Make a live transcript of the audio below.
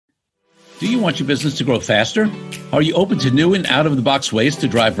Do you want your business to grow faster? Are you open to new and out-of-the-box ways to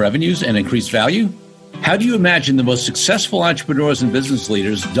drive revenues and increase value? How do you imagine the most successful entrepreneurs and business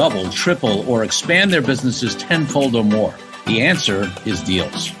leaders double, triple, or expand their businesses tenfold or more? The answer is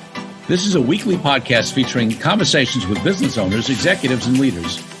deals. This is a weekly podcast featuring conversations with business owners, executives, and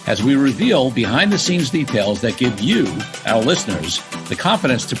leaders as we reveal behind-the-scenes details that give you, our listeners, the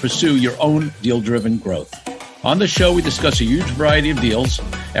confidence to pursue your own deal-driven growth. On the show, we discuss a huge variety of deals,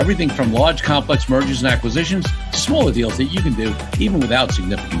 everything from large, complex mergers and acquisitions to smaller deals that you can do even without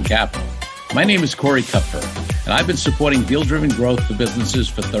significant capital. My name is Corey Kupfer, and I've been supporting deal-driven growth for businesses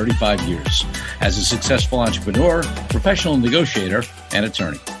for 35 years as a successful entrepreneur, professional negotiator, and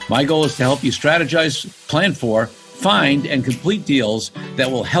attorney. My goal is to help you strategize, plan for, find, and complete deals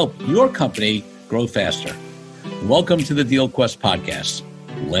that will help your company grow faster. Welcome to the Deal Quest podcast.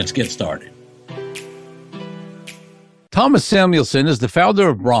 Let's get started. Thomas Samuelson is the founder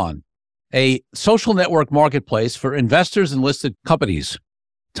of Braun, a social network marketplace for investors and listed companies.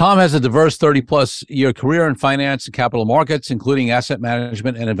 Tom has a diverse 30-plus year career in finance and capital markets, including asset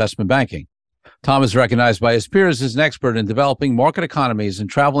management and investment banking. Tom is recognized by his peers as an expert in developing market economies and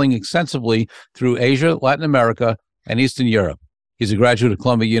traveling extensively through Asia, Latin America, and Eastern Europe. He's a graduate of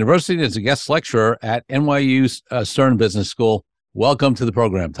Columbia University and is a guest lecturer at NYU Stern Business School. Welcome to the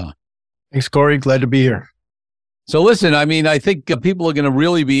program, Tom. Thanks, Corey. Glad to be here. So listen, I think people are going to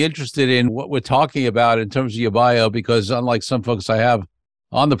really be interested in what we're talking about in terms of your bio, because unlike some folks I have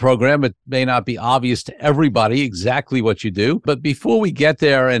on the program, it may not be obvious to everybody exactly what you do. But before we get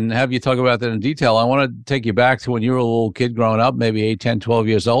there and have you talk about that in detail, I want to take you back to when you were a little kid growing up, maybe 8, 10, 12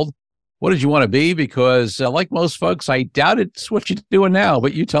 years old. What did you want to be? Because like most folks, I doubt it's what you're doing now,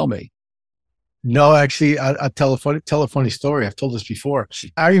 but you tell me. No, actually, I'll tell a funny story. I've told this before.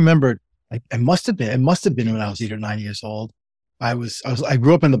 I remember it must have been when I was 8 or 9 years old. I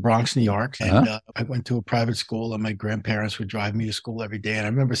grew up in the Bronx, New York, and I went to a private school, and my grandparents would drive me to school every day. And I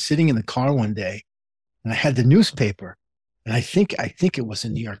remember sitting in the car one day, and I had the newspaper, and I think it was the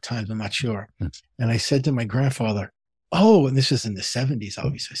New York Times. I'm not sure. And I said to my grandfather, "Oh," and this is in the 70s,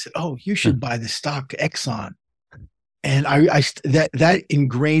 obviously. I said, "Oh, you should buy the stock Exxon." And that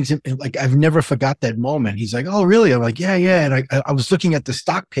ingrains him. Like, I've never forgot that moment. He's like, "Oh, really?" I'm like, "Yeah." And I was looking at the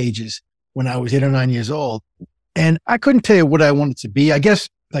stock pages when I was 8 or 9 years old. And I couldn't tell you what I wanted to be. I guess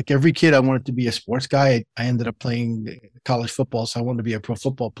like every kid, I wanted to be a sports guy. I ended up playing college football, so I wanted to be a pro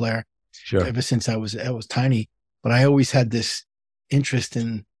football player. Sure. Ever since I was tiny. But I always had this interest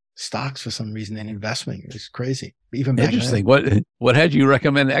in stocks for some reason and investing. It was crazy. Even back Interesting. What had you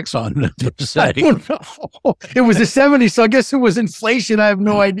recommend Exxon to say? I don't know. It was the 70s, so I guess it was inflation. I have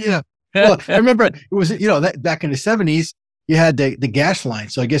no idea. Well, I remember it was, that back in the 70s, you had the gas line.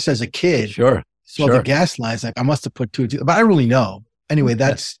 So I guess as a kid, Sure. the gas lines, like I must have put two, but I don't really know. Anyway,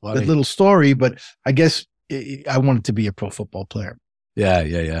 that's the little story, but I guess I wanted to be a pro football player. Yeah.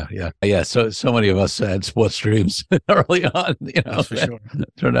 So many of us had sports dreams early on, That's for sure.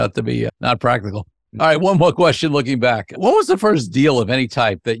 Turned out to be not practical. All right. One more question looking back. What was the first deal of any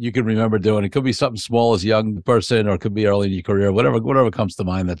type that you can remember doing? It could be something small as a young person, or it could be early in your career, whatever comes to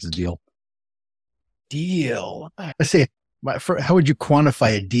mind. That's a deal. Let's say, how would you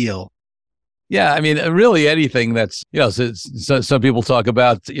quantify a deal? Yeah, really anything that's, so some people talk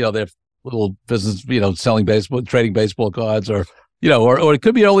about, their little business, selling baseball, trading baseball cards, or it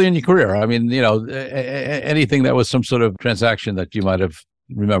could be early in your career. Anything that was some sort of transaction that you might have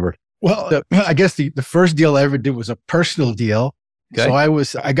remembered. Well, I guess the first deal I ever did was a personal deal. Okay.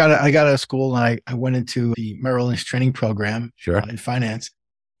 So I got out of school and I went into the Merrill Lynch training program in finance,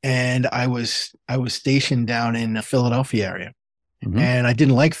 and I was stationed down in the Philadelphia area, and I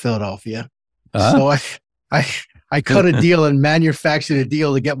didn't like Philadelphia. So I cut a deal and manufactured a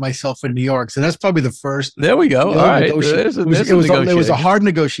deal to get myself in New York. So that's probably the first. There we go. All right. It was a hard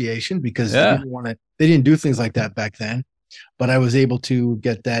negotiation because they didn't do things like that back then. But I was able to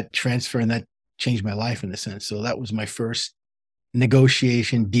get that transfer, and that changed my life in a sense. So that was my first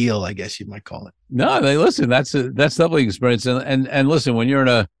negotiation deal, I guess you might call it. No, listen, that's definitely experience. And listen, when you're in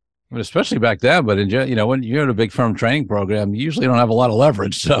a, especially back then, but when you're in a big firm training program, you usually don't have a lot of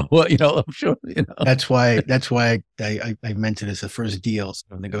leverage. So, I'm sure, That's why I meant it as the first deal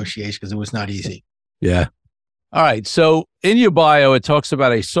of negotiation, because it was not easy. Yeah. All right. So in your bio, it talks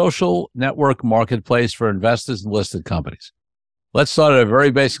about a social network marketplace for investors and listed companies. Let's start at a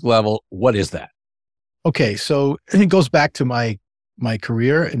very basic level. What is that? Okay. So it goes back to my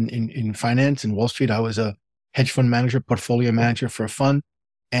career in finance and Wall Street. I was a hedge fund manager, portfolio manager for a fund.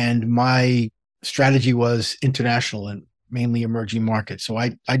 And my strategy was international and mainly emerging markets. So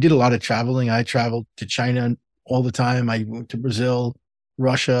I did a lot of traveling. I traveled to China all the time. I went to Brazil,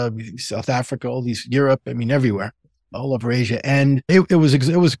 Russia, South Africa, all these Europe, I mean, everywhere, all over Asia. And it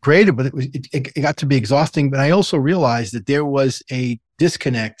was great, but it got to be exhausting. But I also realized that there was a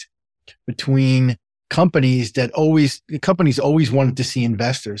disconnect between companies always wanted to see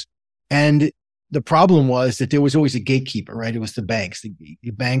investors. And the problem was that there was always a gatekeeper, right? It was the banks.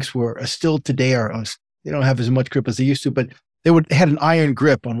 The banks were still today they don't have as much grip as they used to, but they had an iron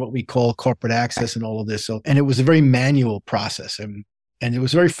grip on what we call corporate access and all of this. And it was a very manual process. And it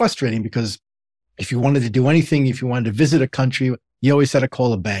was very frustrating because if you wanted to do anything, if you wanted to visit a country, you always had to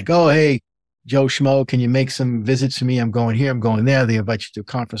call a bank. Oh, hey, Joe Schmo, can you make some visits to me? I'm going here, I'm going there. They invite you to a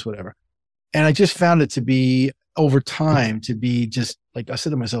conference, whatever. And I just found it to be, over time, to be just like, I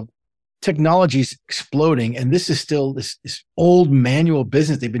said to myself, technology's exploding. And this is still this old manual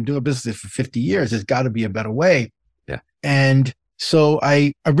business. They've been doing business for 50 years. There's got to be a better way. Yeah. And so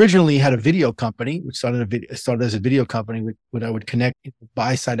I originally had a video company, which started as a video company where I would connect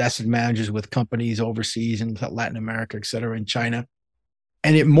buy-side asset managers with companies overseas in Latin America, et cetera, in China.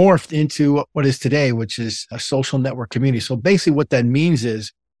 And it morphed into what is today, which is a social network community. So basically what that means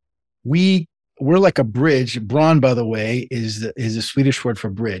is we're like a bridge. Bron, by the way, is a Swedish word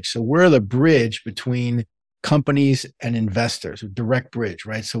for bridge. So we're the bridge between companies and investors, a direct bridge,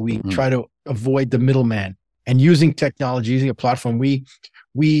 right? So we try to avoid the middleman. And using technology, using a platform,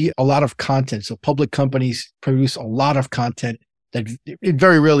 we a lot of content. So public companies produce a lot of content that it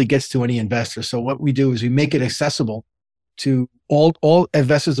very rarely gets to any investor. So what we do is we make it accessible to all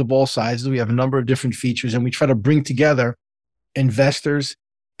investors of all sizes. We have a number of different features, and we try to bring together investors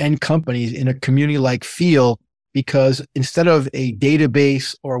and companies in a community-like feel, because instead of a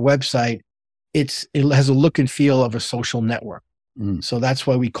database or a website, it has a look and feel of a social network. So that's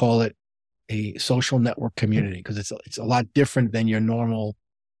why we call it a social network community, because it's a lot different than your normal,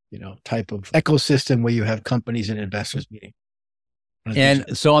 type of ecosystem where you have companies and investors meeting.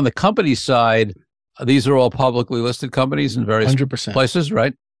 And so on the company side, these are all publicly listed companies in various 100%. places,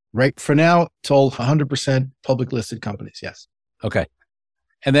 right? Right. For now, it's all 100% public listed companies. Yes. Okay.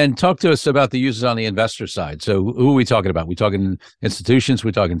 And then talk to us about the users on the investor side. So who are we talking about? We talking institutions?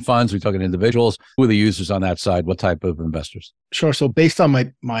 We talking funds? We talking individuals? Who are the users on that side? What type of investors? Sure. So based on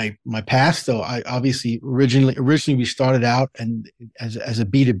my past, though, I obviously originally we started out and as a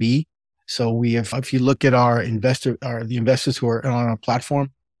B2B. So we have, if you look at the investors who are on our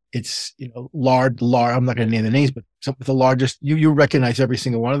platform, it's large. I'm not going to name the names, but some of the largest. You recognize every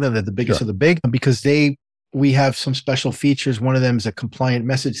single one of them. They're the biggest of the big, because we have some special features. One of them is a compliant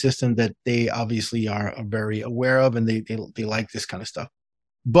message system that they obviously are very aware of, and they like this kind of stuff.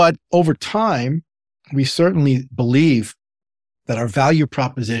 But over time, we certainly believe that our value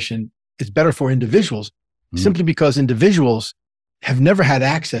proposition is better for individuals, simply because individuals have never had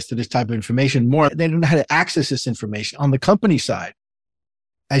access to this type of information. They don't know how to access this information. On the company side,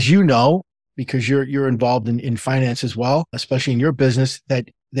 as you know, because you're involved in finance as well, especially in your business, that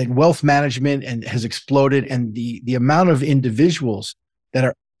wealth management has exploded, and the amount of individuals that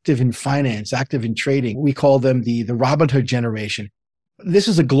are active in finance, active in trading, we call them the Robinhood generation. This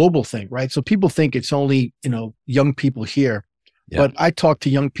is a global thing, right? So people think it's only, young people here, but I talk to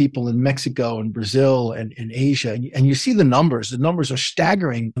young people in Mexico and Brazil and in Asia, and you see the numbers are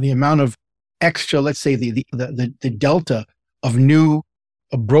staggering. The amount of extra, let's say the delta of new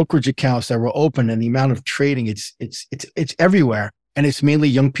brokerage accounts that were open, and the amount of trading, it's everywhere. And it's mainly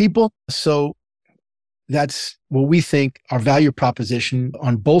young people. So that's what we think our value proposition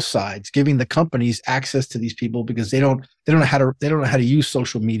on both sides, giving the companies access to these people, because they don't know how to use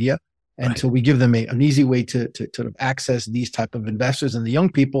social media. And so we give them an easy way to access these type of investors. And the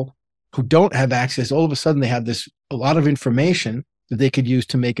young people who don't have access, all of a sudden they have a lot of information that they could use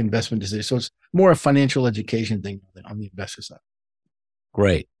to make investment decisions. So it's more a financial education thing on the investor side.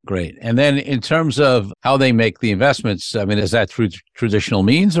 Great. And then in terms of how they make the investments, I mean, is that through traditional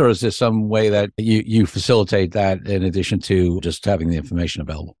means, or is there some way that you facilitate that in addition to just having the information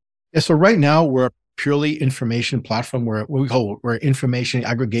available? Yeah. So right now we're a purely information platform. We're information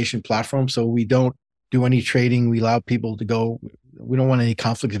aggregation platform. So we don't do any trading. We allow people to go. We don't want any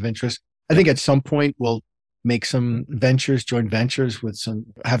conflicts of interest. I think at some point we'll make some joint ventures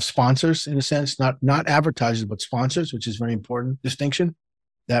have sponsors, in a sense, not advertisers, but sponsors, which is very important distinction,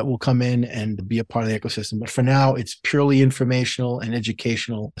 that will come in and be a part of the ecosystem. But for now, it's purely informational and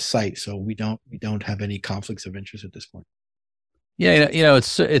educational site. So we don't have any conflicts of interest at this point. Yeah.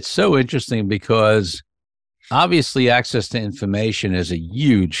 It's so interesting, because obviously access to information is a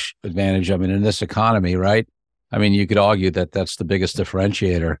huge advantage. I mean, in this economy, right? I mean, you could argue that that's the biggest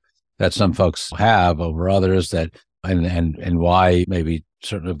differentiator that some folks have over others, and why maybe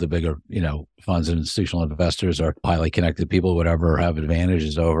certainly of the bigger, funds and institutional investors are highly connected people, whatever, have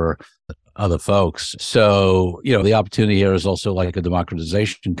advantages over other folks. So, the opportunity here is also like a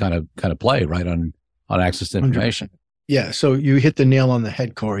democratization kind of play, right, on access to information. 100%. Yeah. So you hit the nail on the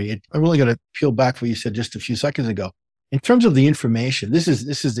head, Corey. I'm really going to peel back what you said just a few seconds ago. In terms of the information, this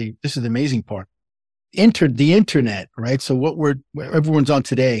is the amazing part. The internet, right? So what everyone's on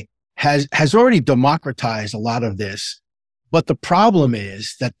today has already democratized a lot of this. But the problem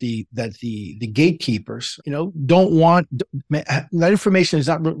is that the gatekeepers, don't want that information is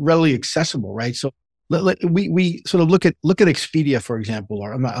not readily accessible, right? So we sort of look at Expedia, for example,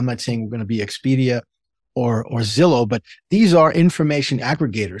 or I'm not saying we're going to be Expedia or Zillow, but these are information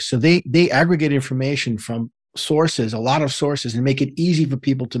aggregators. So they aggregate information from sources, a lot of sources, and make it easy for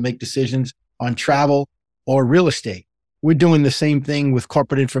people to make decisions on travel or real estate. We're doing the same thing with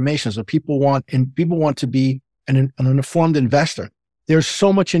corporate information. So people want to be an informed investor. There's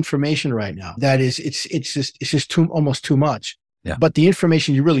so much information right now that it's just almost too much. Yeah. But the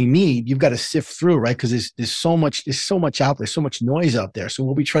information you really need, you've got to sift through, right? Because there's so much out there, so much noise out there. So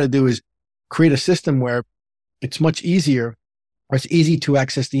what we try to do is create a system where it's much easier, or it's easy to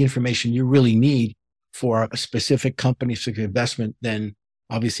access the information you really need for a specific company, specific investment, than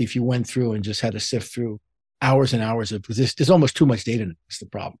obviously if you went through and just had to sift through hours and hours of, because there's almost too much data. That's the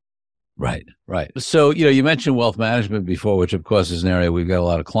problem. Right. So, you mentioned wealth management before, which of course is an area we've got a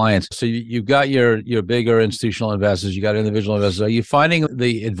lot of clients. So you've got your bigger institutional investors, you got individual investors. Are you finding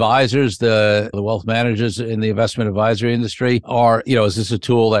the advisors, the wealth managers in the investment advisory industry are, is this a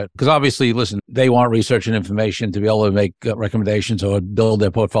tool that, because obviously, listen, they want research and information to be able to make recommendations or build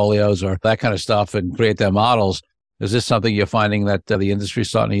their portfolios or that kind of stuff and create their models. Is this something you're finding that the industry is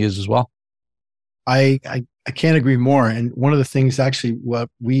starting to use as well? I can't agree more. And one of the things actually,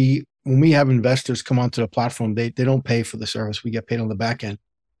 when we have investors come onto the platform, they don't pay for the service. We get paid on the back end.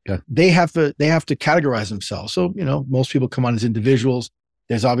 Yeah. They have to categorize themselves. So, most people come on as individuals.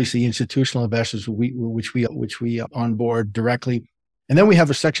 There's obviously institutional investors, which we onboard directly. And then we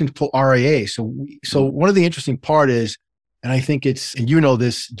have a section called RIA. So one of the interesting part is, and I think it's, and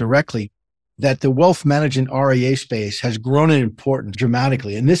this directly, that the wealth management RIA space has grown in importance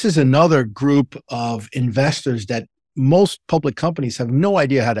dramatically. And this is another group of investors that most public companies have no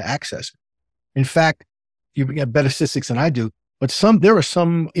idea how to access. In fact, you get better statistics than I do, but there are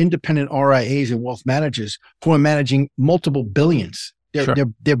some independent RIAs and wealth managers who are managing multiple billions.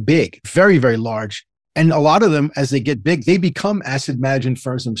 They're big, very, very large. And a lot of them, as they get big, they become asset management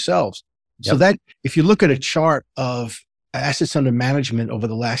firms themselves. Yep. So that if you look at a chart of assets under management over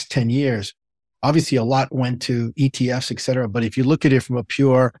the last 10 years, obviously a lot went to ETFs, et cetera. But if you look at it from a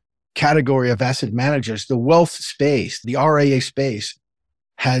pure category of asset managers, the wealth space, the RIA space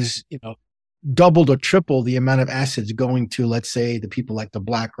has, doubled or tripled the amount of assets going to, let's say, the people like the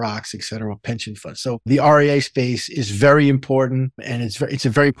Black Rocks, et cetera, pension funds. So the RIA space is very important, and it's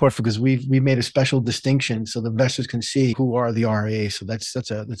very important because we made a special distinction so the investors can see who are the RIAs. So that's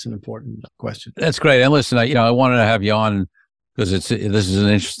an important question. That's great. And listen, I wanted to have you on because this is an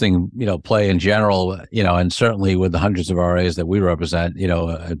interesting, play in general, and certainly with the hundreds of RIAs that we represent,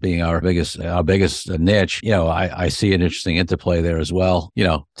 being our biggest niche, I see an interesting interplay there as well,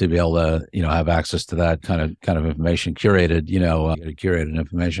 to be able to, have access to that kind of information, curated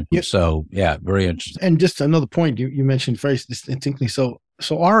information. Yep. So yeah, very interesting. And just another point you mentioned very distinctly. So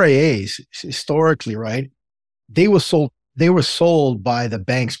RIAs historically, right? They were sold by the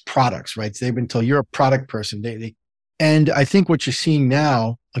bank's products, right? So they've been told you're a product person. And I think what you're seeing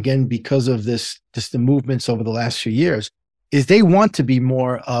now, again, because of the movements over the last few years, is they want to be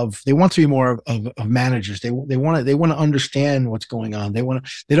more of managers. They want to understand what's going on. They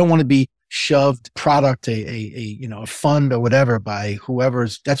don't want to be shoved product, a fund or whatever by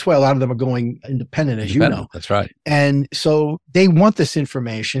whoever's. That's why a lot of them are going independent, as you know. That's right. And so they want this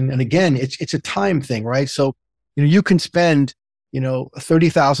information. And again, it's a time thing, right? So, you can spend,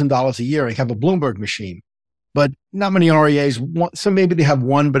 $30,000 a year and have a Bloomberg machine. But not many RIAs want, so maybe they have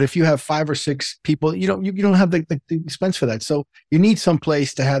one, but if you have 5 or 6 people, you don't have the expense for that. So you need some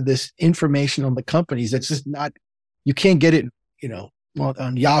place to have this information on the companies. That's just not, you can't get it,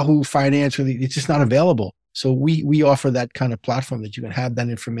 on Yahoo Finance, it's just not available. So we offer that kind of platform that you can have that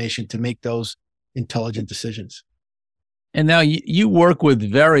information to make those intelligent decisions. And now you work with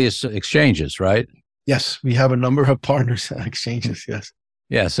various exchanges, right? Yes, we have a number of partners exchanges. Yes.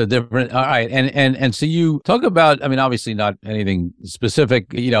 Yeah. So different. All right. And so you talk about, obviously not anything specific,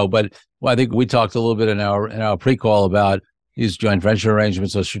 but I think we talked a little bit in our pre-call about these joint venture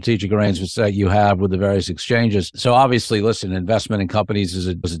arrangements or strategic arrangements that you have with the various exchanges. So obviously, listen, investment in companies is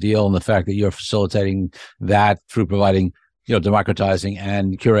a deal, and the fact that you're facilitating that through providing democratizing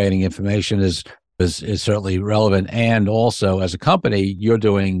and curating information is certainly relevant. And also, as a company, you're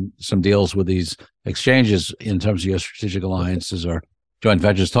doing some deals with these exchanges in terms of your strategic alliances or joint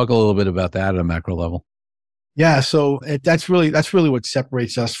ventures. Talk a little bit about that at a macro level. Yeah, so that's really what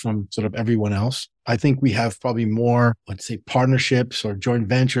separates us from sort of everyone else. I think we have probably more, let's say, partnerships or joint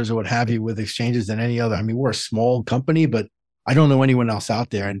ventures or what have you with exchanges than any other. I mean, we're a small company, but I don't know anyone else out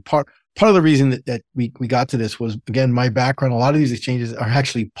there. And part of the reason that we got to this was, again, my background. A lot of these exchanges are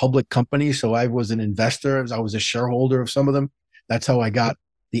actually public companies. So I was an investor. I was a shareholder of some of them. That's how I got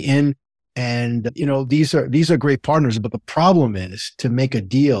the in. And, these are great partners. But the problem is to make a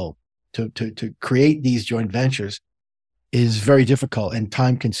deal, to create these joint ventures is very difficult and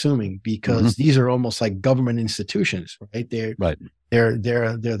time consuming because these are almost like government institutions, right? They're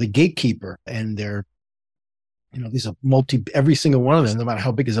the gatekeeper, and they're, these are every single one of them, no matter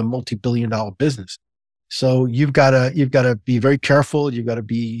how big, is a multi-billion-dollar business. So you've got to be very careful. You got to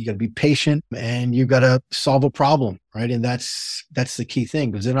be patient, and you've got to solve a problem, right? And that's the key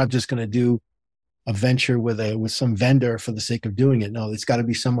thing, because they're not just going to do a venture with some vendor for the sake of doing it. No, it's got to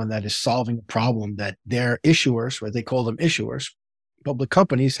be someone that is solving a problem that their issuers, right? They call them issuers, public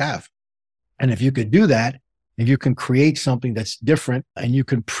companies have. And if you could do that, if you can create something that's different, and you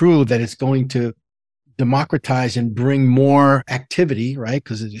can prove that it's going to democratize and bring more activity, right?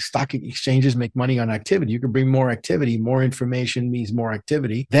 Because the stock exchanges make money on activity. You can bring more activity, more information means more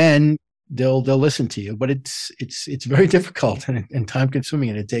activity. Then they'll listen to you. But it's very difficult and time consuming,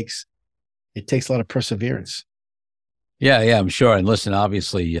 and it takes a lot of perseverance. Yeah, I'm sure. And listen,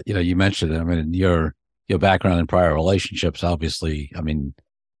 obviously, you mentioned it. I mean, your background in prior relationships, obviously, I mean,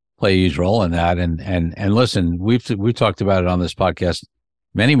 play a huge role in that. And listen, we've talked about it on this podcast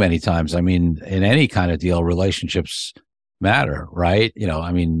many, many times. I mean, in any kind of deal, relationships matter, right?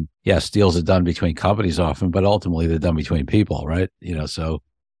 I mean, yes, deals are done between companies often, but ultimately they're done between people, right? So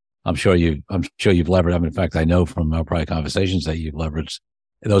I'm sure you've leveraged. I mean, in fact, I know from our prior conversations that you've leveraged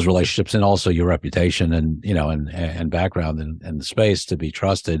those relationships, and also your reputation and, and background and the space to be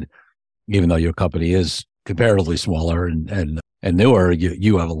trusted, even though your company is comparatively smaller and newer.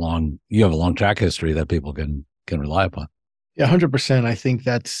 You have a long track history that people can rely upon. Yeah, 100%. I think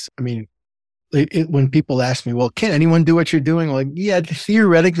when people ask me, well, can anyone do what you're doing? Like, yeah,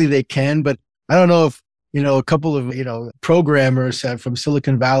 theoretically they can, but I don't know if, a couple of, programmers from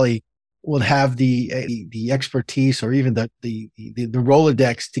Silicon Valley will have the expertise or even the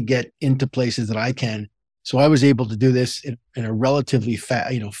Rolodex to get into places that I can. So I was able to do this in a relatively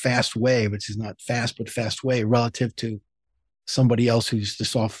fast way, which is not fast, but fast way relative to somebody else who's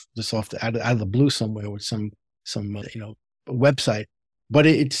just off out of the blue somewhere with some website. But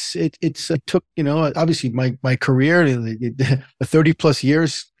it took, obviously my career, the 30 plus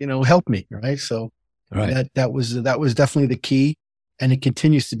years, helped me. Right. So that was definitely the key. And it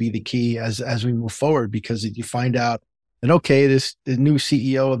continues to be the key as we move forward, because you find out that, okay, the new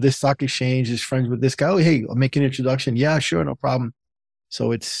CEO of this stock exchange is friends with this guy. Oh, hey, I'll make an introduction. Yeah, sure. No problem.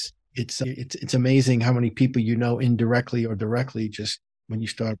 So it's amazing how many people indirectly or directly just when you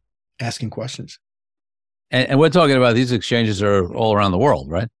start asking questions. And we're talking about these exchanges are all around the world,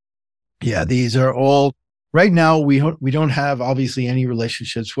 right? Yeah, these are all right now. We don't have obviously any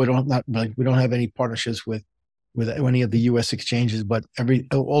relationships. We don't have any partnerships with any of the U.S. exchanges, but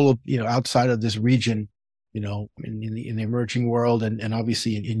all of outside of this region, in the emerging world and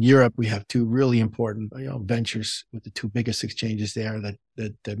obviously in Europe, we have two really important ventures with the two biggest exchanges there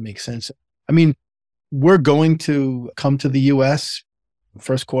that make sense. I mean, we're going to come to the U.S.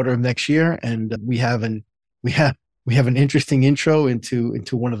 first quarter of next year, and we have an interesting intro into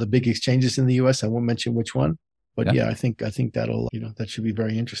one of the big exchanges in the U.S. I won't mention which one, but yeah I think that'll that should be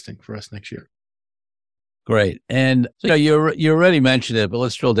very interesting for us next year. Great. And you already mentioned it, but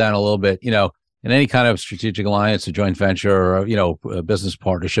let's drill down a little bit. In any kind of strategic alliance, a joint venture, or a business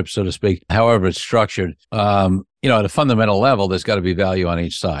partnership, so to speak, however it's structured, at a fundamental level, there's got to be value on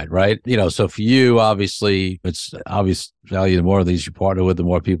each side, right? So for you, obviously, it's obvious value. The more of these you partner with, the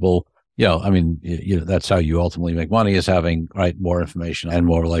more people. That's how you ultimately make money, is having more information and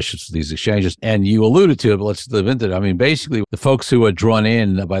more relationships with these exchanges. And you alluded to it, but let's live into it. I mean, basically, the folks who are drawn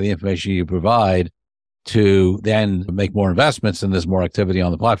in by the information you provide to then make more investments, and there's more activity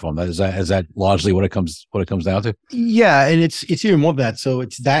on the platform. Is that largely what it comes down to? Yeah, and it's even more than that. So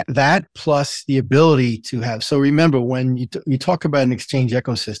it's that plus the ability to have. So remember, when you talk about an exchange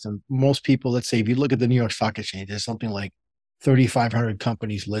ecosystem, most people, let's say, if you look at the New York Stock Exchange, there's something like 3,500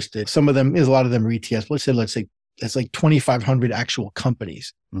 companies listed. A lot of them are ETFs. Let's say it's like 2,500 actual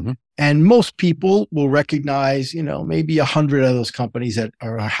companies. Mm-hmm. And most people will recognize, maybe 100 of those companies that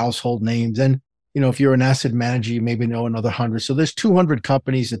are household names. And if you're an asset manager, you maybe know another 100. So there's 200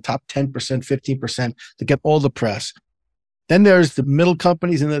 companies, the top 10%, 15% that get all the press. Then there's the middle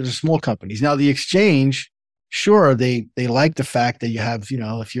companies and there's the small companies. Now the exchange, sure, they like the fact that you have,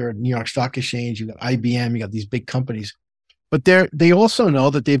 if you're a New York Stock Exchange, you got IBM, you got these big companies, but they also know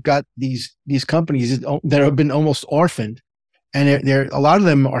that they've got these companies that have been almost orphaned. And a lot of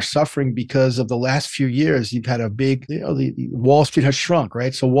them are suffering because of the last few years. You've had a big, the Wall Street has shrunk,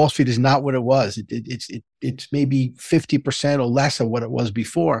 right? So Wall Street is not what it was. It's maybe 50% or less of what it was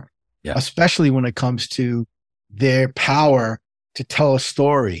before, especially when it comes to their power to tell a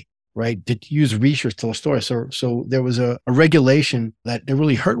story, right? To use research to tell a story. So there was a regulation that it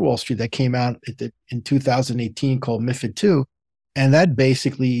really hurt Wall Street that came out in 2018 called MiFID II. And that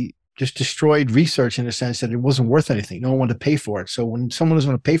basically just destroyed research in the sense that it wasn't worth anything. No one wanted to pay for it. So when someone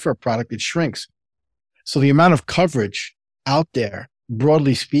doesn't want to pay for a product, it shrinks. So the amount of coverage out there,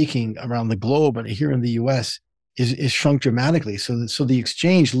 broadly speaking, around the globe and here in the US is shrunk dramatically. So the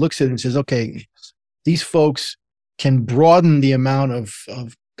exchange looks at it and says, okay, these folks can broaden the amount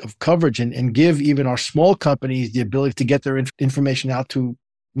of coverage and give even our small companies the ability to get their information out to,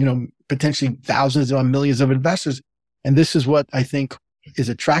 potentially thousands or millions of investors. And this is what I think is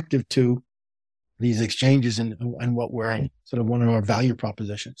attractive to these exchanges and what we're sort of one of our value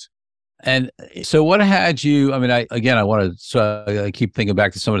propositions. And so what had you, I want to keep thinking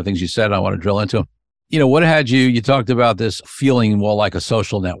back to some of the things you said, and I want to drill into them. What had you talked about this feeling more like a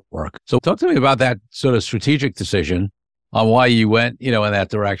social network. So talk to me about that sort of strategic decision on why you went, in that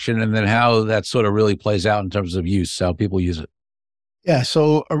direction, and then how that sort of really plays out in terms of use, how people use it. Yeah.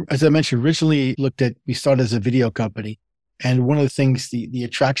 So as I mentioned, originally we started as a video company. And one of the things, the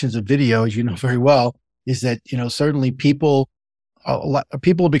attractions of video, as you know very well, is that, certainly people are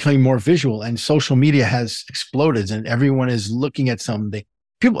becoming more visual and social media has exploded and everyone is looking at something.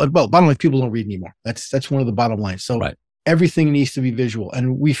 Bottom line, people don't read anymore. That's one of the bottom lines. So everything needs to be visual.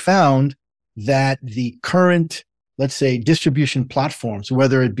 And we found that the current, let's say, distribution platforms,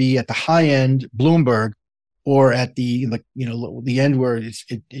 whether it be at the high end, Bloomberg, or at the end where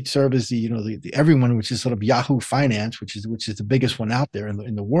it serves as the everyone, which is sort of Yahoo Finance, which is the biggest one out there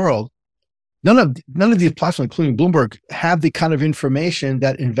in the world. None of these platforms, including Bloomberg, have the kind of information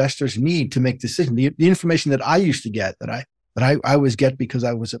that investors need to make decisions. The information that I used to get, that I always get because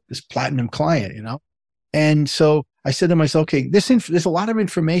I was this platinum client, And so I said to myself, okay, there's a lot of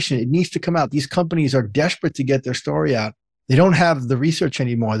information. It needs to come out. These companies are desperate to get their story out. They don't have the research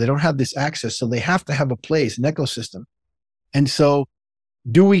anymore. They don't have this access. So they have to have a place, an ecosystem. And so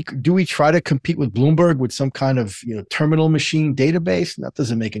do we try to compete with Bloomberg with some kind of, terminal machine database? That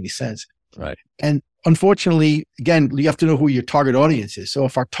doesn't make any sense. Right. And unfortunately, again, you have to know who your target audience is. So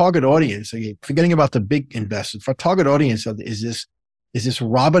if our target audience, again, forgetting about the big investors, if our target audience is this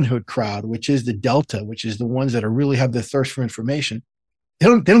Robinhood crowd, which is the Delta, which is the ones that really have the thirst for information, they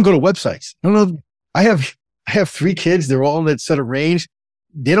don't go to websites. I don't know. I have 3 kids. They're all in that sort of range.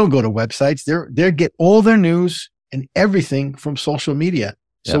 They don't go to websites. They get all their news and everything from social media.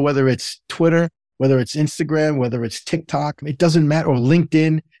 So whether it's Twitter, whether it's Instagram, whether it's TikTok, it doesn't matter, or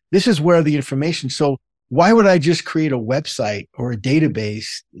LinkedIn, this is where the information. So why would I just create a website or a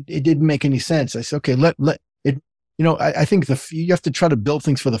database? It didn't make any sense. I said, okay, let it, I think you have to try to build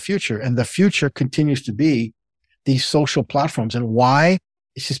things for the future, and the future continues to be these social platforms. And why?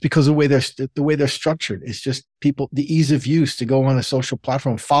 It's just because of the way they're structured. It's just the ease of use to go on a social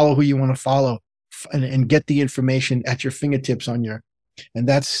platform, follow who you want to follow, and get the information at your fingertips and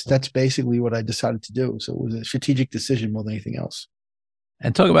that's basically what I decided to do. So it was a strategic decision more than anything else.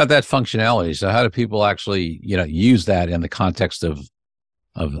 And talk about that functionality. So how do people actually, use that in the context of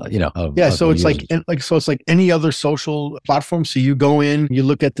so it's like any other social platform. So you go in, you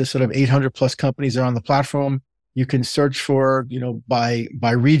look at the sort of 800 plus companies that are on the platform. You can search for, by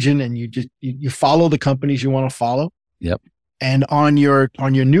region, and you follow the companies you want to follow. Yep. And on your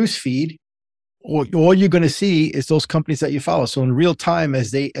news feed, all you're going to see is those companies that you follow. So in real time,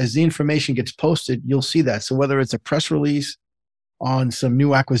 as the information gets posted, you'll see that. So whether it's a press release on some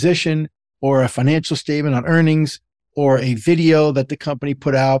new acquisition, or a financial statement on earnings, or a video that the company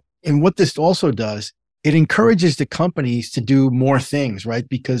put out. And what this also does, it encourages the companies to do more things, right?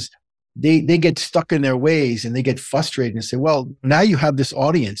 Because they get stuck in their ways and they get frustrated and say, well, now you have this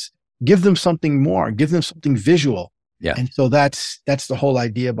audience, give them something more, give them something visual. Yeah. And so that's the whole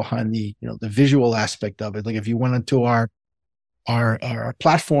idea behind the visual aspect of it. Like if you went into our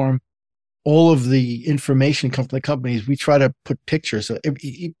platform, all of the information comes from the companies. We try to put pictures. So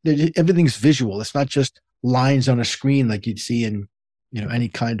everything's visual. It's not just lines on a screen like you'd see in, any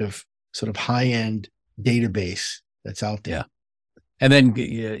kind of sort of high-end database that's out there. Yeah. And then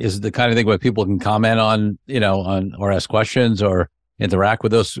is it the kind of thing where people can comment on, on or ask questions or interact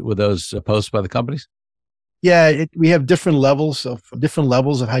with those posts by the companies? Yeah, we have different levels of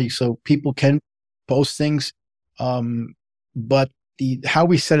so people can post things. But how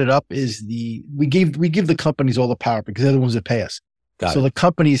we set it up is we give the companies all the power because they're the ones that pay us. So the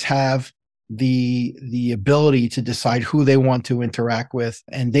companies have the ability to decide who they want to interact with,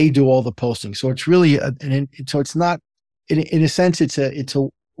 and they do all the posting. So it's really so it's not in a sense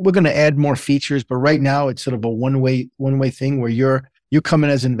we're going to add more features, but right now it's sort of a one way thing where you're coming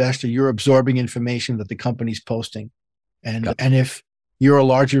as an investor, you're absorbing information that the company's posting, and if you're a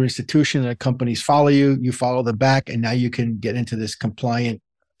larger institution and companies follow you, you follow them back, and now you can get into this compliant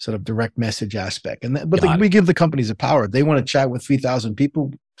sort of direct message aspect. We give the companies the power. If they want to chat with 3,000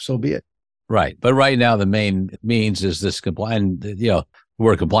 people, so be it. Right. But right now, the main means is this compliance. The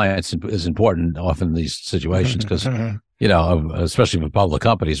word compliance is important often in these situations because, especially for public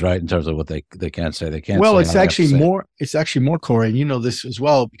companies, right, in terms of what they can't say, they can't well, say. It's actually more, Corey, and you know this as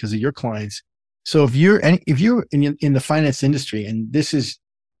well because of your clients. So if you're in the finance industry, and this is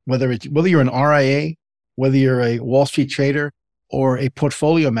whether you're an RIA, whether you're a Wall Street trader or a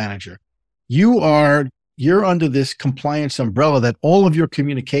portfolio manager, you're under this compliance umbrella that all of your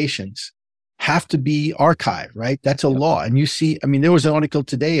communications have to be archived, right? That's a law. And you see, there was an article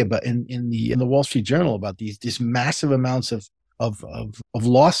today about in the Wall Street Journal about these massive amounts of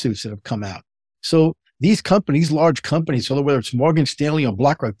lawsuits that have come out. So these companies, large companies, so whether it's Morgan Stanley or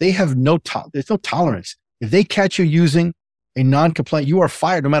BlackRock, they have there's no tolerance. If they catch you using a non-compliant, you are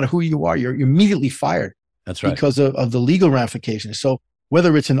fired no matter who you are. You're immediately fired. That's right. Because of the legal ramifications. So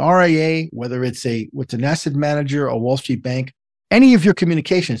whether it's an RIA, whether it's an asset manager or Wall Street bank, any of your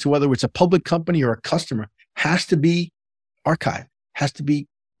communications, so whether it's a public company or a customer, has to be archived, has to be,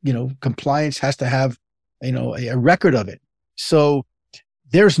 compliance, has to have, a record of it. So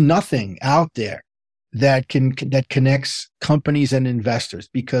there's nothing out there that connects companies and investors,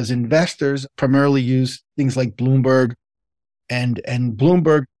 because investors primarily use things like Bloomberg, and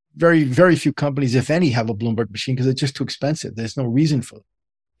Bloomberg, very, very few companies, if any, have a Bloomberg machine because it's just too expensive. There's no reason for it.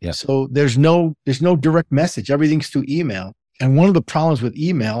 Yeah. So there's no direct message. Everything's through email. And one of the problems with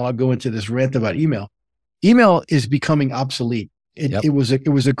email, I'll go into this rant about email. Email is becoming obsolete. It was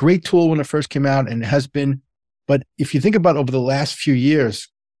a great tool when it first came out, and it has been. But if you think about over the last few years,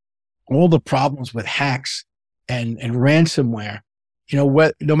 all the problems with hacks and ransomware,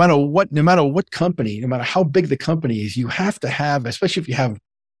 no matter what company, no matter how big the company is, you have to have, especially if you have,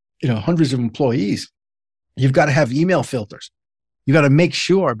 hundreds of employees, you've got to have email filters. You got to make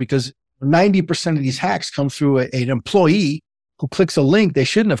sure, because 90% of these hacks come through an employee who clicks a link they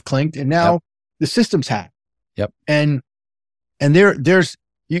shouldn't have clicked, and now the system's hacked. Yep. And there's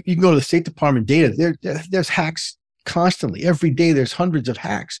you can go to the State Department data. There's hacks constantly. Every day there's hundreds of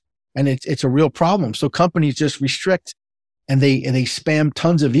hacks, and it's a real problem. So companies just restrict, and they spam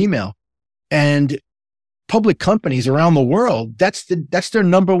tons of email. And public companies around the world, that's their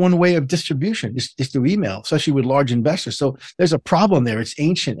number one way of distribution is through email, especially with large investors. So there's a problem there. It's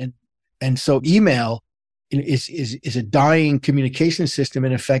ancient, and so email is a dying communication system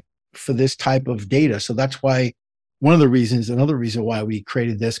in effect for this type of data. So that's why another reason why we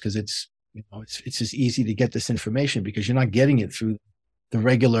created this, because it's just easy to get this information because you're not getting it through the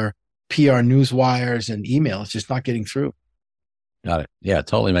regular PR news wires and email. It's just not getting through. Got it. Yeah, it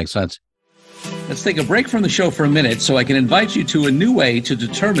totally makes sense. Let's take a break from the show for a minute so I can invite you to a new way to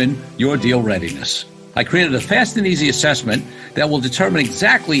determine your deal readiness. I created a fast and easy assessment that will determine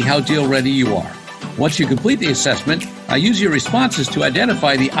exactly how deal ready you are. Once you complete the assessment, I use your responses to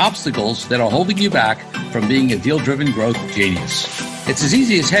identify the obstacles that are holding you back from being a deal-driven growth genius. It's as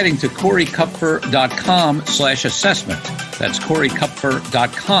easy as heading to CoreyKupfer.com/assessment. That's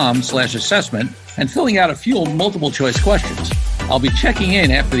CoreyKupfer.com/assessment and filling out a few multiple choice questions. I'll be checking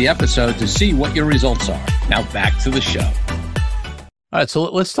in after the episode to see what your results are. Now back to the show. All right, so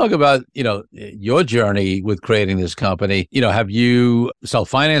let's talk about, your journey with creating this company. Have you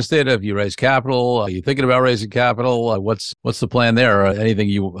self-financed it? Have you raised capital? Are you thinking about raising capital? What's the plan there? Or anything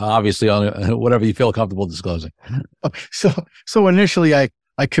you obviously on whatever you feel comfortable disclosing? So initially I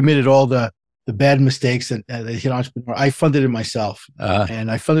committed all the bad mistakes that hit entrepreneur. I funded it myself,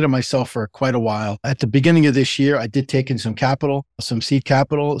 and I funded it myself for quite a while. At the beginning of this year, I did take in some capital, some seed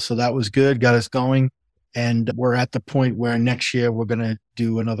capital. So that was good, got us going. And we're at the point where next year we're going to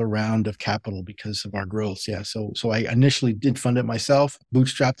do another round of capital because of our growth. Yeah. So I initially did fund it myself,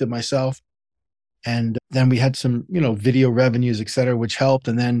 bootstrapped it myself. And then we had some, video revenues, et cetera, which helped.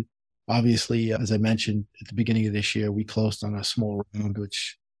 And then obviously, as I mentioned at the beginning of this year, we closed on a small round,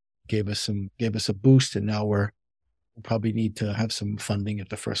 which gave us a boost. And now we're we'll probably need to have some funding at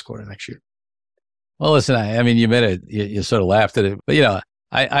the first quarter next year. Well, listen, I mean, you made it. You sort of laughed at it, but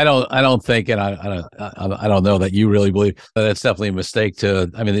I don't think, and I don't know that you really believe that it's definitely a mistake to.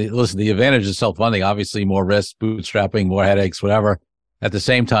 I mean, listen, the advantage of self-funding, obviously, more risk, bootstrapping, more headaches, whatever. At the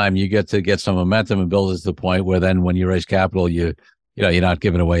same time, you get to get some momentum and build it to the point where then when you raise capital, you're not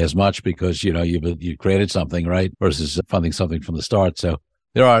giving away as much because you created something, right? Versus funding something from the start. So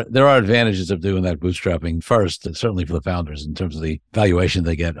there are advantages of doing that bootstrapping first, certainly for the founders in terms of the valuation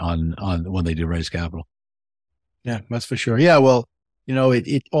they get on when they do raise capital. Yeah, that's for sure. Yeah, well,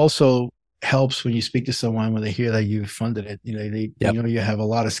 it also helps when you speak to someone when they hear that you funded it. You have a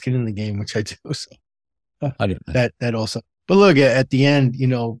lot of skin in the game, which I do. So that also. But look, at the end,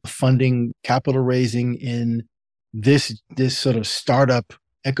 funding, capital raising in this sort of startup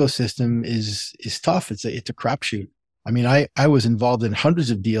ecosystem is tough. It's a crapshoot. I mean, I was involved in hundreds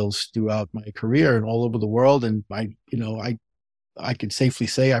of deals throughout my career and all over the world, and I could safely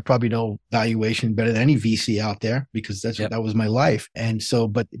say I probably know valuation better than any VC out there because that was my life. And so,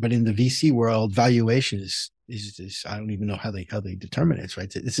 but in the VC world, valuation is I don't even know how they determine it. Right?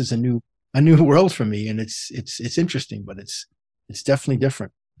 This is a new world for me, and it's interesting, but it's definitely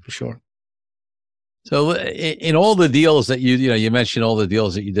different for sure. So in all the deals that you mentioned all the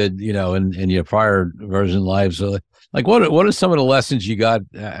deals that you did, in your prior version lives, like what are some of the lessons you got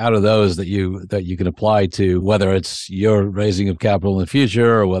out of those that you can apply to whether it's your raising of capital in the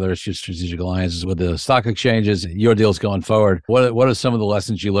future or whether it's your strategic alliances with the stock exchanges, your deals going forward? What are some of the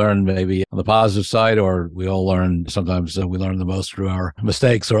lessons you learned maybe on the positive side, or we all learn sometimes we learn the most through our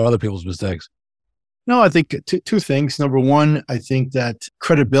mistakes or other people's mistakes? No, I think two things. Number one, I think that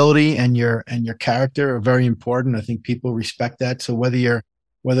credibility and your character are very important. I think people respect that. So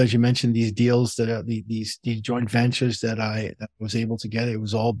whether as you mentioned, these deals that are these joint ventures that I was able to get, it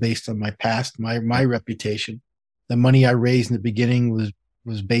was all based on my past, my reputation. The money I raised in the beginning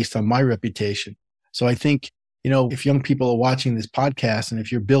was based on my reputation. So I think, if young people are watching this podcast and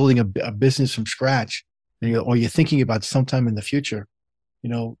if you're building a business from scratch or you're thinking about sometime in the future,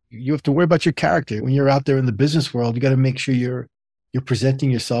 you have to worry about your character. When you're out there in the business world, you got to make sure you're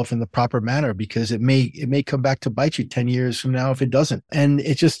presenting yourself in the proper manner because it may come back to bite you 10 years from now if it doesn't. And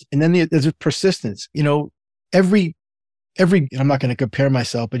then there's a persistence. Every I'm not going to compare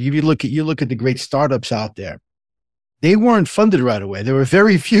myself, but if you look at the great startups out there, they weren't funded right away. There were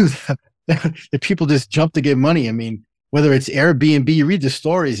very few that people just jumped to get money. I mean, whether it's Airbnb, you read the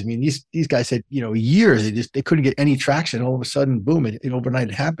stories. I mean, these guys had, years, they couldn't get any traction. All of a sudden, boom, it overnight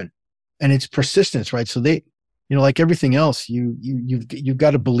it happened. And it's persistence, right? So they, like everything else, you've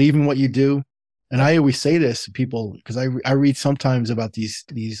got to believe in what you do. And I always say this to people because I read sometimes about these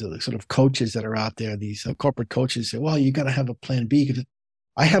sort of coaches that are out there, these corporate coaches say, well, you got to have a plan B. Because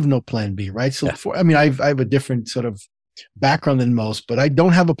I have no plan B, right? So I have a different sort of background than most, but I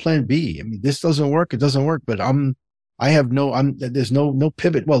don't have a plan B. I mean, this doesn't work. It doesn't work, but there's no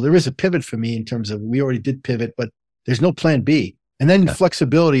pivot. Well, there is a pivot for me in terms of we already did pivot, but there's no plan B. And then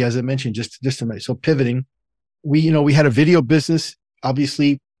flexibility, as I mentioned, just a minute. So pivoting, we had a video business,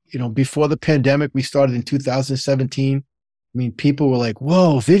 obviously, before the pandemic, we started in 2017. I mean, people were like,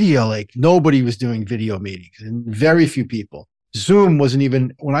 whoa, video, like nobody was doing video meetings and very few people. Zoom wasn't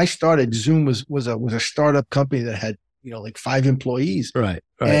even, when I started, Zoom was a startup company that had, like 5 employees. Right.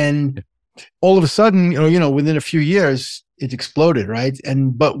 And all of a sudden, within a few years, it exploded, right?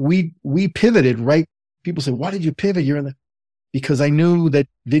 But we pivoted, right? People say, why did you pivot? Because I knew that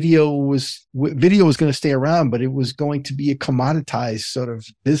video was going to stay around, but it was going to be a commoditized sort of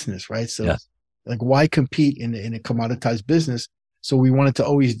business, right? So like why compete in a commoditized business? So we wanted to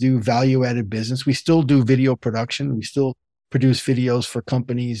always do value added business. We still do video production. We still produce videos for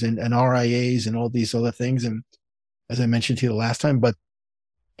companies and RIAs and all these other things. And as I mentioned to you the last time, but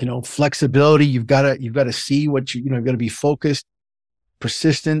flexibility, you've got to see what you've got to be focused,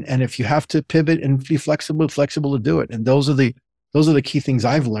 persistent. And if you have to pivot and be flexible to do it. And those are the key things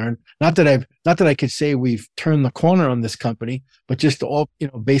I've learned. Not that I could say we've turned the corner on this company, but just all,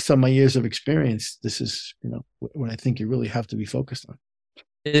 based on my years of experience, this is, what I think you really have to be focused on.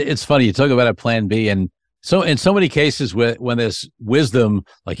 It's funny. You talk about a plan B. And so in so many cases when there's wisdom,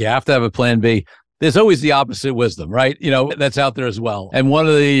 like you have to have a plan B, there's always the opposite wisdom, right? That's out there as well. And one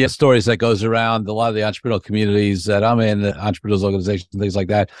of the stories that goes around a lot of the entrepreneurial communities that I'm in, the entrepreneurs organizations, things like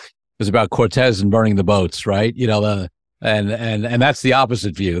that, is about Cortez and burning the boats, right? And that's the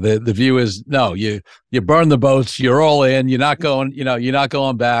opposite view. The view is, no, you burn the boats, you're all in, you're not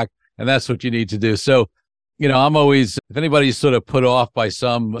going back. And that's what you need to do. So, I'm always, if anybody's sort of put off by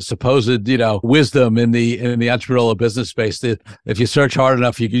some supposed, wisdom in the entrepreneurial business space, if you search hard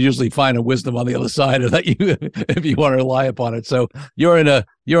enough, you can usually find a wisdom on the other side of that if you want to rely upon it. So you're in a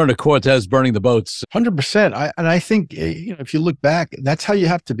Cortez burning the boats. 100%. I think, if you look back, that's how you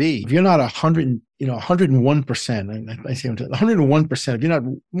have to be. If you're not 101%, I say 101%, if you're not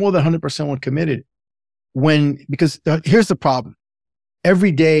more than 100% committed, because here's the problem.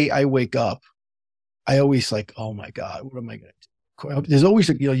 Every day I wake up, I always like, oh my God, what am I going to do? There's always,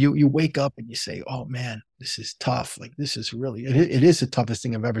 you wake up and you say, oh man, this is tough. Like, this is really, it is the toughest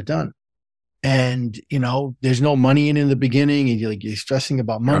thing I've ever done. And, there's no money in the beginning, and you're stressing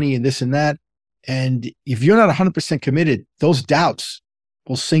about money and this and that. And if you're not 100% committed, those doubts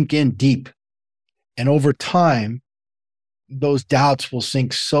will sink in deep. And over time, those doubts will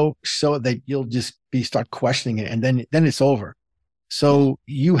sink so that you'll just start questioning it. And then it's over. So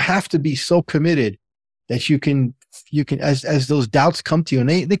you have to be so committed that you can, as those doubts come to you, and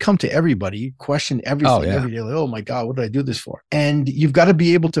they come to everybody, you question everything every day. Like, oh my God, what did I do this for? And you've got to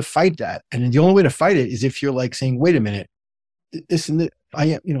be able to fight that. And the only way to fight it is if you're like saying, wait a minute, this and that,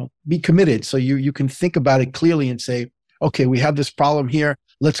 be committed. So you can think about it clearly and say, okay, we have this problem here.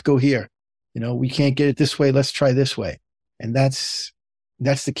 Let's go here. We can't get it this way. Let's try this way. And that's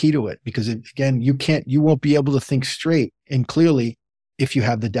the key to it, because again, you won't be able to think straight and clearly if you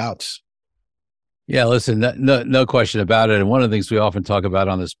have the doubts. Yeah, listen, no question about it. And one of the things we often talk about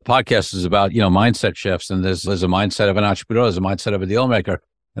on this podcast is about, mindset shifts. And there's a mindset of an entrepreneur, there's a mindset of a deal maker.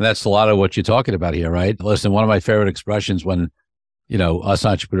 And that's a lot of what you're talking about here, right? Listen, one of my favorite expressions when, us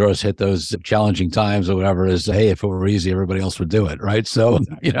entrepreneurs hit those challenging times or whatever is, hey, if it were easy, everybody else would do it, right? So,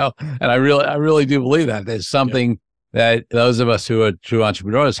 and I really do believe that there's something that those of us who are true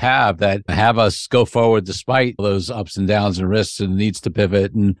entrepreneurs have us go forward despite those ups and downs and risks and needs to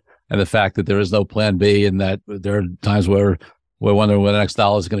pivot and the fact that there is no plan B, and that there are times where we wonder where the next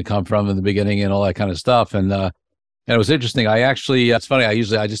dollar is going to come from in the beginning and all that kind of stuff. And it was interesting. It's funny.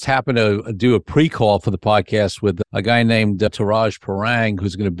 I just happened to do a pre-call for the podcast with a guy named Taraj Parang,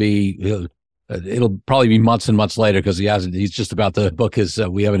 who's going to be, it'll probably be months and months later because he's just about to book his,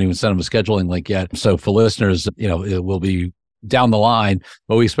 we haven't even sent him a scheduling link yet. So for listeners, it will be down the line,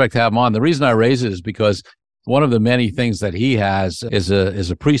 but we expect to have him on. The reason I raise it is because one of the many things that he has is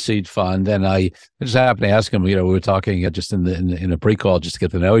a pre-seed fund, and I just happened to ask him. We were talking just in a pre-call just to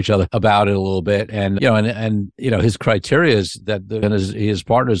get to know each other about it a little bit, and his criteria is that his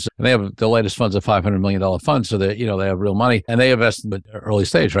partners, and they have the latest fund's a $500 million fund, so they have real money, and they invest in the early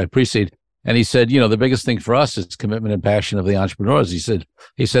stage, right, pre-seed. And he said, the biggest thing for us is commitment and passion of the entrepreneurs. He said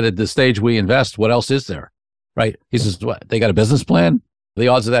at the stage we invest, what else is there, right? He says, what, they got a business plan? The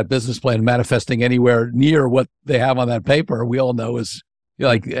odds of that business plan manifesting anywhere near what they have on that paper, we all know is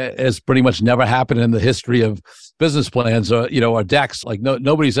has pretty much never happened in the history of business plans or, or decks. Like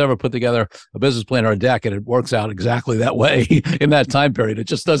nobody's ever put together a business plan or a deck and it works out exactly that way in that time period. It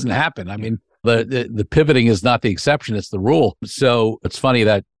just doesn't happen. I mean, the pivoting is not the exception, it's the rule. So it's funny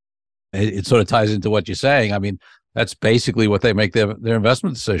that it sort of ties into what you're saying. I mean, that's basically what they make their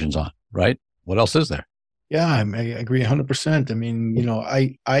investment decisions on, right? What else is there? Yeah, I agree 100%. I mean,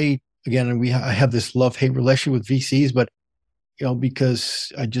 I have this love-hate relationship with VCs, but,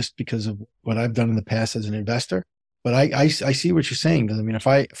 because of what I've done in the past as an investor, but I see what you're saying. Because I mean, if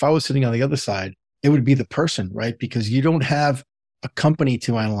I was sitting on the other side, it would be the person, right? Because you don't have a company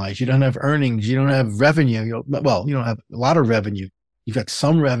to analyze. You don't have earnings. You don't have revenue. You don't have a lot of revenue. You've got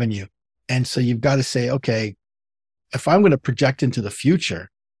some revenue. And so you've got to say, okay, if I'm going to project into the future,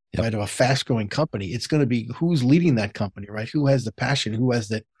 right, of a fast growing company, it's going to be who's leading that company, right? Who has the passion, who has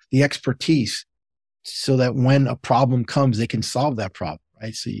the expertise, so that when a problem comes, they can solve that problem,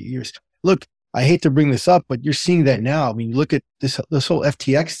 right? So look, I hate to bring this up, but you're seeing that now. I mean, you look at this whole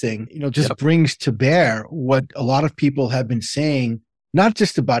FTX thing, brings to bear what a lot of people have been saying, not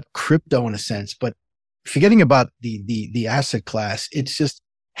just about crypto in a sense, but forgetting about the asset class. It's just,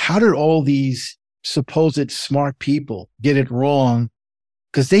 how did all these supposed smart people get it wrong?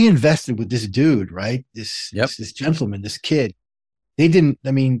 Because they invested with this dude, right? This gentleman, this kid. They didn't,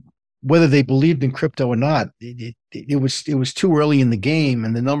 I mean, whether they believed in crypto or not, it was too early in the game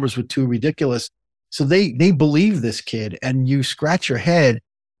and the numbers were too ridiculous. So they believe this kid, and you scratch your head,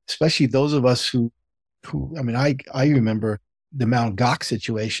 especially those of us who I mean, I remember the Mt. Gox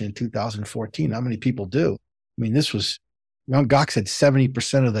situation in 2014. How many people do? I mean, Mt. Gox had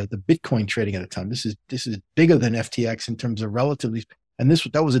 70% of the Bitcoin trading at the time. This is bigger than FTX in terms of relatively. And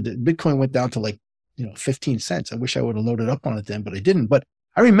Bitcoin went down to 15 cents. I wish I would have loaded up on it then, but I didn't. But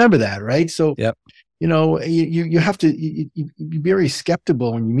I remember that, right? So, you have to you be very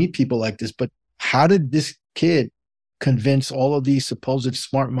skeptical when you meet people like this. But how did this kid convince all of these supposed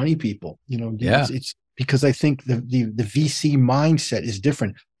smart money people? It's because I think the VC mindset is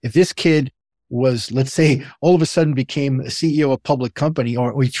different. If this kid was, let's say, all of a sudden became a CEO of a public company,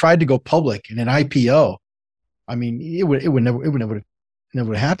 or he tried to go public in an IPO, I mean, it would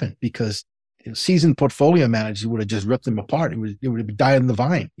never happen, because seasoned portfolio managers would have just ripped them apart. It would have died on the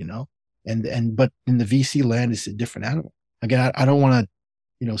vine, but in the VC land, it's a different animal. Again, I don't want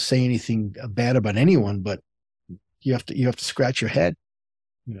to, say anything bad about anyone, but you have to scratch your head,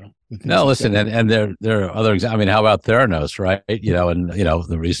 No, listen, and there are other examples. I mean, how about Theranos, right?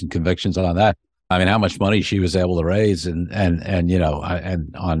 The recent convictions on that. I mean, how much money she was able to raise and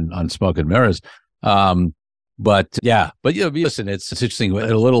on smoke and mirrors. But listen, it's interesting.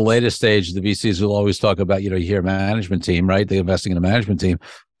 At a little later stage, the VCs will always talk about, you hear management team, right? They're investing in a management team.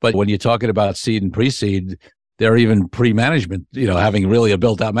 But when you're talking about seed and pre-seed, they're even pre-management, having really a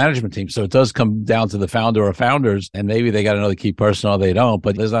built-out management team. So it does come down to the founder or founders, and maybe they got another key person or they don't,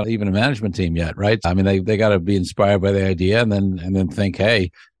 but there's not even a management team yet, right? I mean, they got to be inspired by the idea and then think,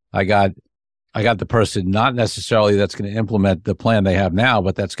 hey, I got the person, not necessarily that's going to implement the plan they have now,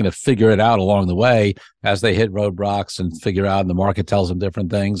 but that's going to figure it out along the way as they hit roadblocks and figure out, and the market tells them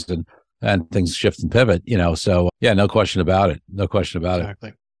different things and things shift and pivot, So yeah, no question about it. No question about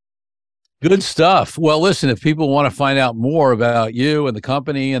it. Good stuff. Well, listen, if people want to find out more about you and the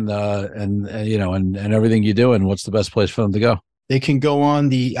company and everything you do, and what's the best place for them to go? They can go on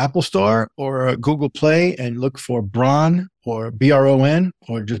the Apple Store or Google Play and look for Bron, or BRON,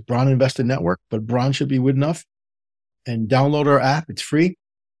 or just Bron Investor Network, but Bron should be good enough, and download our app. It's free.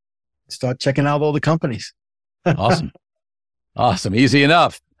 Start checking out all the companies. Awesome. Easy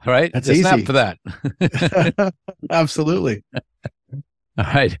enough, right? That's easy. Snap for that. Absolutely. All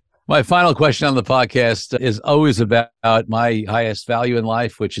right. My final question on the podcast is always about my highest value in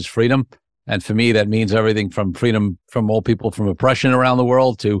life, which is freedom. And for me, that means everything from freedom from all people from oppression around the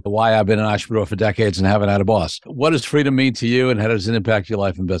world to why I've been an entrepreneur for decades and haven't had a boss. What does freedom mean to you, and how does it impact your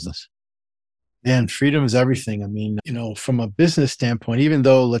life and business? Man, freedom is everything. I mean, from a business standpoint, even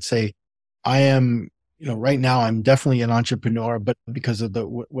though, let's say, I am, right now I'm definitely an entrepreneur, but because of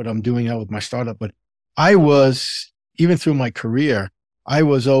what I'm doing now with my startup, but I was, even through my career, I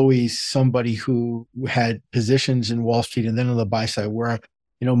was always somebody who had positions in Wall Street and then on the buy side where,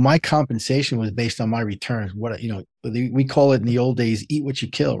 my compensation was based on my returns. We call it in the old days, eat what you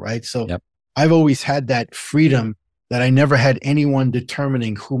kill, right? So yep. I've always had that freedom that I never had anyone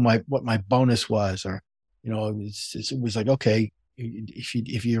determining what my bonus was, or, it was like, okay,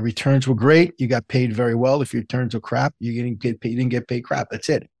 if your returns were great, you got paid very well. If your returns were crap, you didn't get paid crap. That's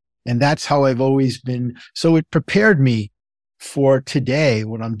it. And that's how I've always been. So it prepared me for today,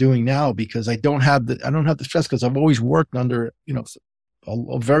 what I'm doing now, because I don't have the stress, because I've always worked under,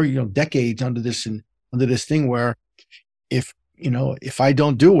 a very, decades under this thing where if I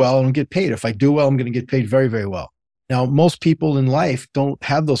don't do well, I don't get paid. If I do well, I'm going to get paid very, very well. Now, most people in life don't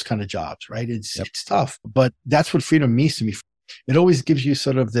have those kind of jobs, right? It's tough, but that's what freedom means to me. It always gives you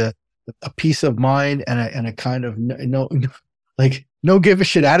sort of a peace of mind and a kind of no give a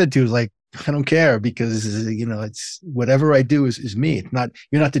shit attitude. Like, I don't care, because, it's whatever I do is me. It's not,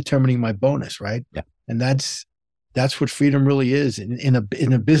 you're not determining my bonus. Right. Yeah. And that's what freedom really is in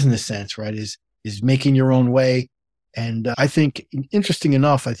a business sense, right? Is making your own way. And I think, interesting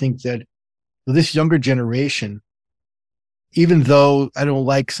enough, I think that this younger generation, even though I don't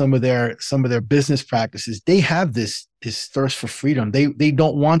like some of their business practices, they have this thirst for freedom. They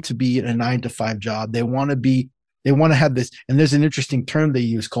don't want to be in a 9-to-5 job. They want to have this, and there's an interesting term they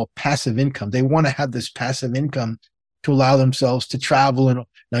use called passive income. They want to have this passive income to allow themselves to travel. And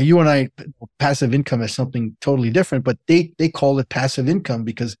now you and I, passive income is something totally different, but they call it passive income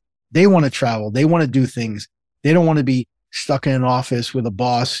because they want to travel. They want to do things. They don't want to be stuck in an office with a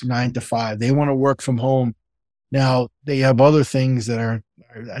boss 9 to 5. They want to work from home. Now they have other things that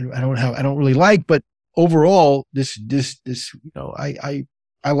I don't really like, but overall, I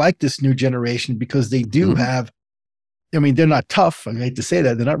like this new generation because they do have, I mean, they're not tough. I hate to say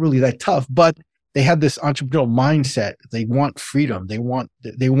that. They're not really that tough, but they have this entrepreneurial mindset. They want freedom. They want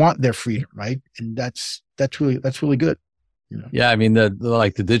their freedom, right? And that's really good. Yeah, I mean,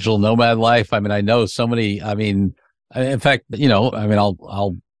 the digital nomad life. I mean, I know so many. I mean, in fact,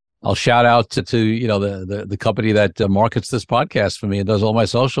 I'll shout out to the company that markets this podcast for me and does all my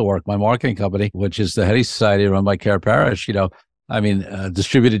social work, my marketing company, which is the Hetty Society, run by Kara Parrish.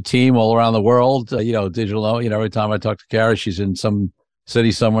 Distributed team all around the world. Digital. Every time I talk to Kara, she's in some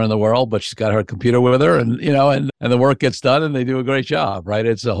city somewhere in the world, but she's got her computer with her, and and the work gets done, and they do a great job, right?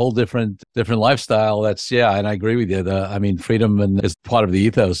 It's a whole different lifestyle. And I agree with you. Freedom is part of the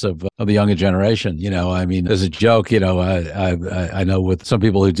ethos of the younger generation. There's a joke. I know with some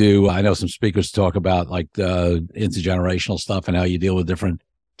people who do. I know some speakers talk about like intergenerational stuff and how you deal with different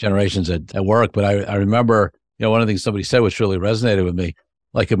generations at work. But I remember, one of the things somebody said which really resonated with me.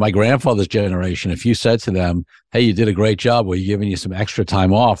 Like in my grandfather's generation, if you said to them, "Hey, you did a great job. We're giving you some extra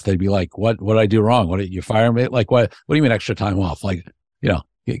time off," they'd be like, "What did I do wrong? What did you fire me? Like, what do you mean extra time off? Like,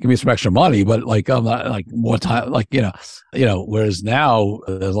 give me some extra money, but like, I'm not like more time, like, whereas now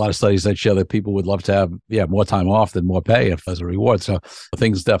there's a lot of studies that show that people would love to have, more time off than more pay as a reward. So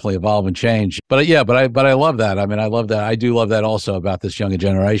things definitely evolve and change. But I love that. I love that. I do love that also about this younger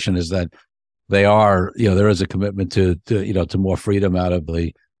generation is that they are, there is a commitment to more freedom out of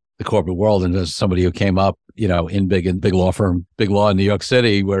the corporate world. And as somebody who came up, in big law firm, big law in New York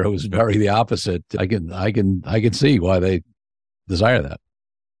City, where it was very the opposite, I can see why they desire that.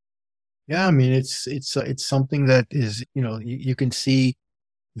 Yeah, it's something that is, you can see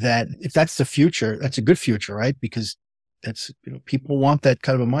that if that's the future, that's a good future, right? Because that's, people want that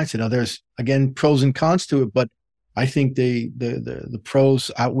kind of a mindset. Now, there's again pros and cons to it, but I think the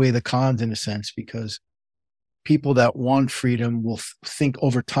pros outweigh the cons in a sense, because people that want freedom will think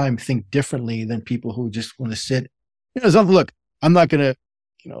over time, think differently than people who just want to sit. Look, I'm not going to,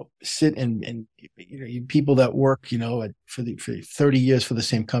 sit and people that work, for 30 years for the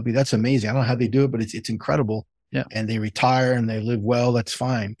same company. That's amazing. I don't know how they do it, but it's incredible. Yeah. And they retire and they live well. That's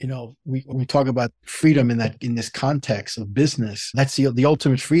fine. When we talk about freedom in this context of business, that's the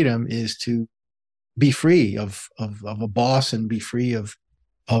ultimate freedom is to be free of a boss and be free of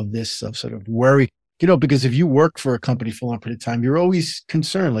this of sort of worry, because if you work for a company for a long period of time, you're always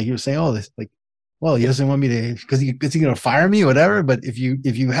concerned. Like you were saying, he doesn't want me to, is he going to fire me or whatever. But if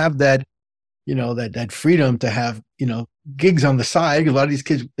you have that, that freedom to have, gigs on the side, a lot of these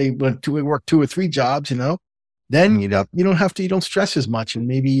kids, they went to work 2 or 3 jobs, then you don't stress as much. And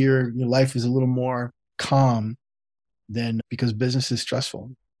maybe your life is a little more calm than, because business is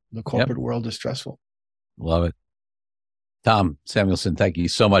stressful. The corporate world is stressful. Love it. Tom Samuelson, thank you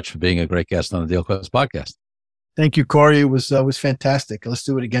so much for being a great guest on the DealQuest podcast. Thank you, Corey. It was fantastic. Let's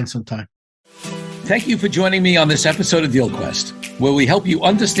do it again sometime. Thank you for joining me on this episode of DealQuest, where we help you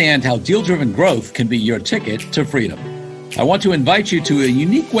understand how deal-driven growth can be your ticket to freedom. I want to invite you to a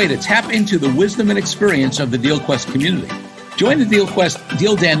unique way to tap into the wisdom and experience of the DealQuest community. Join the DealQuest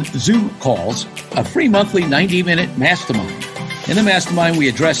Deal Den Zoom calls, a free monthly 90-minute mastermind. In the mastermind, we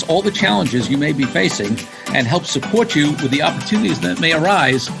address all the challenges you may be facing and help support you with the opportunities that may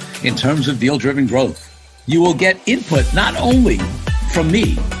arise in terms of deal-driven growth. You will get input not only from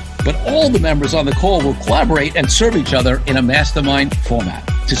me, but all the members on the call will collaborate and serve each other in a mastermind format.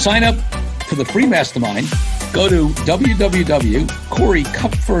 To sign up for the free mastermind, go to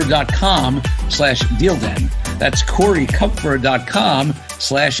www.coreykupfer.com/dealden. That's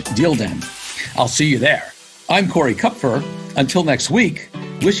coreykupfer.com/dealden. I'll see you there. I'm Corey Kupfer. Until next week,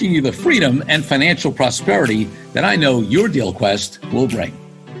 wishing you the freedom and financial prosperity that I know your DealQuest will bring.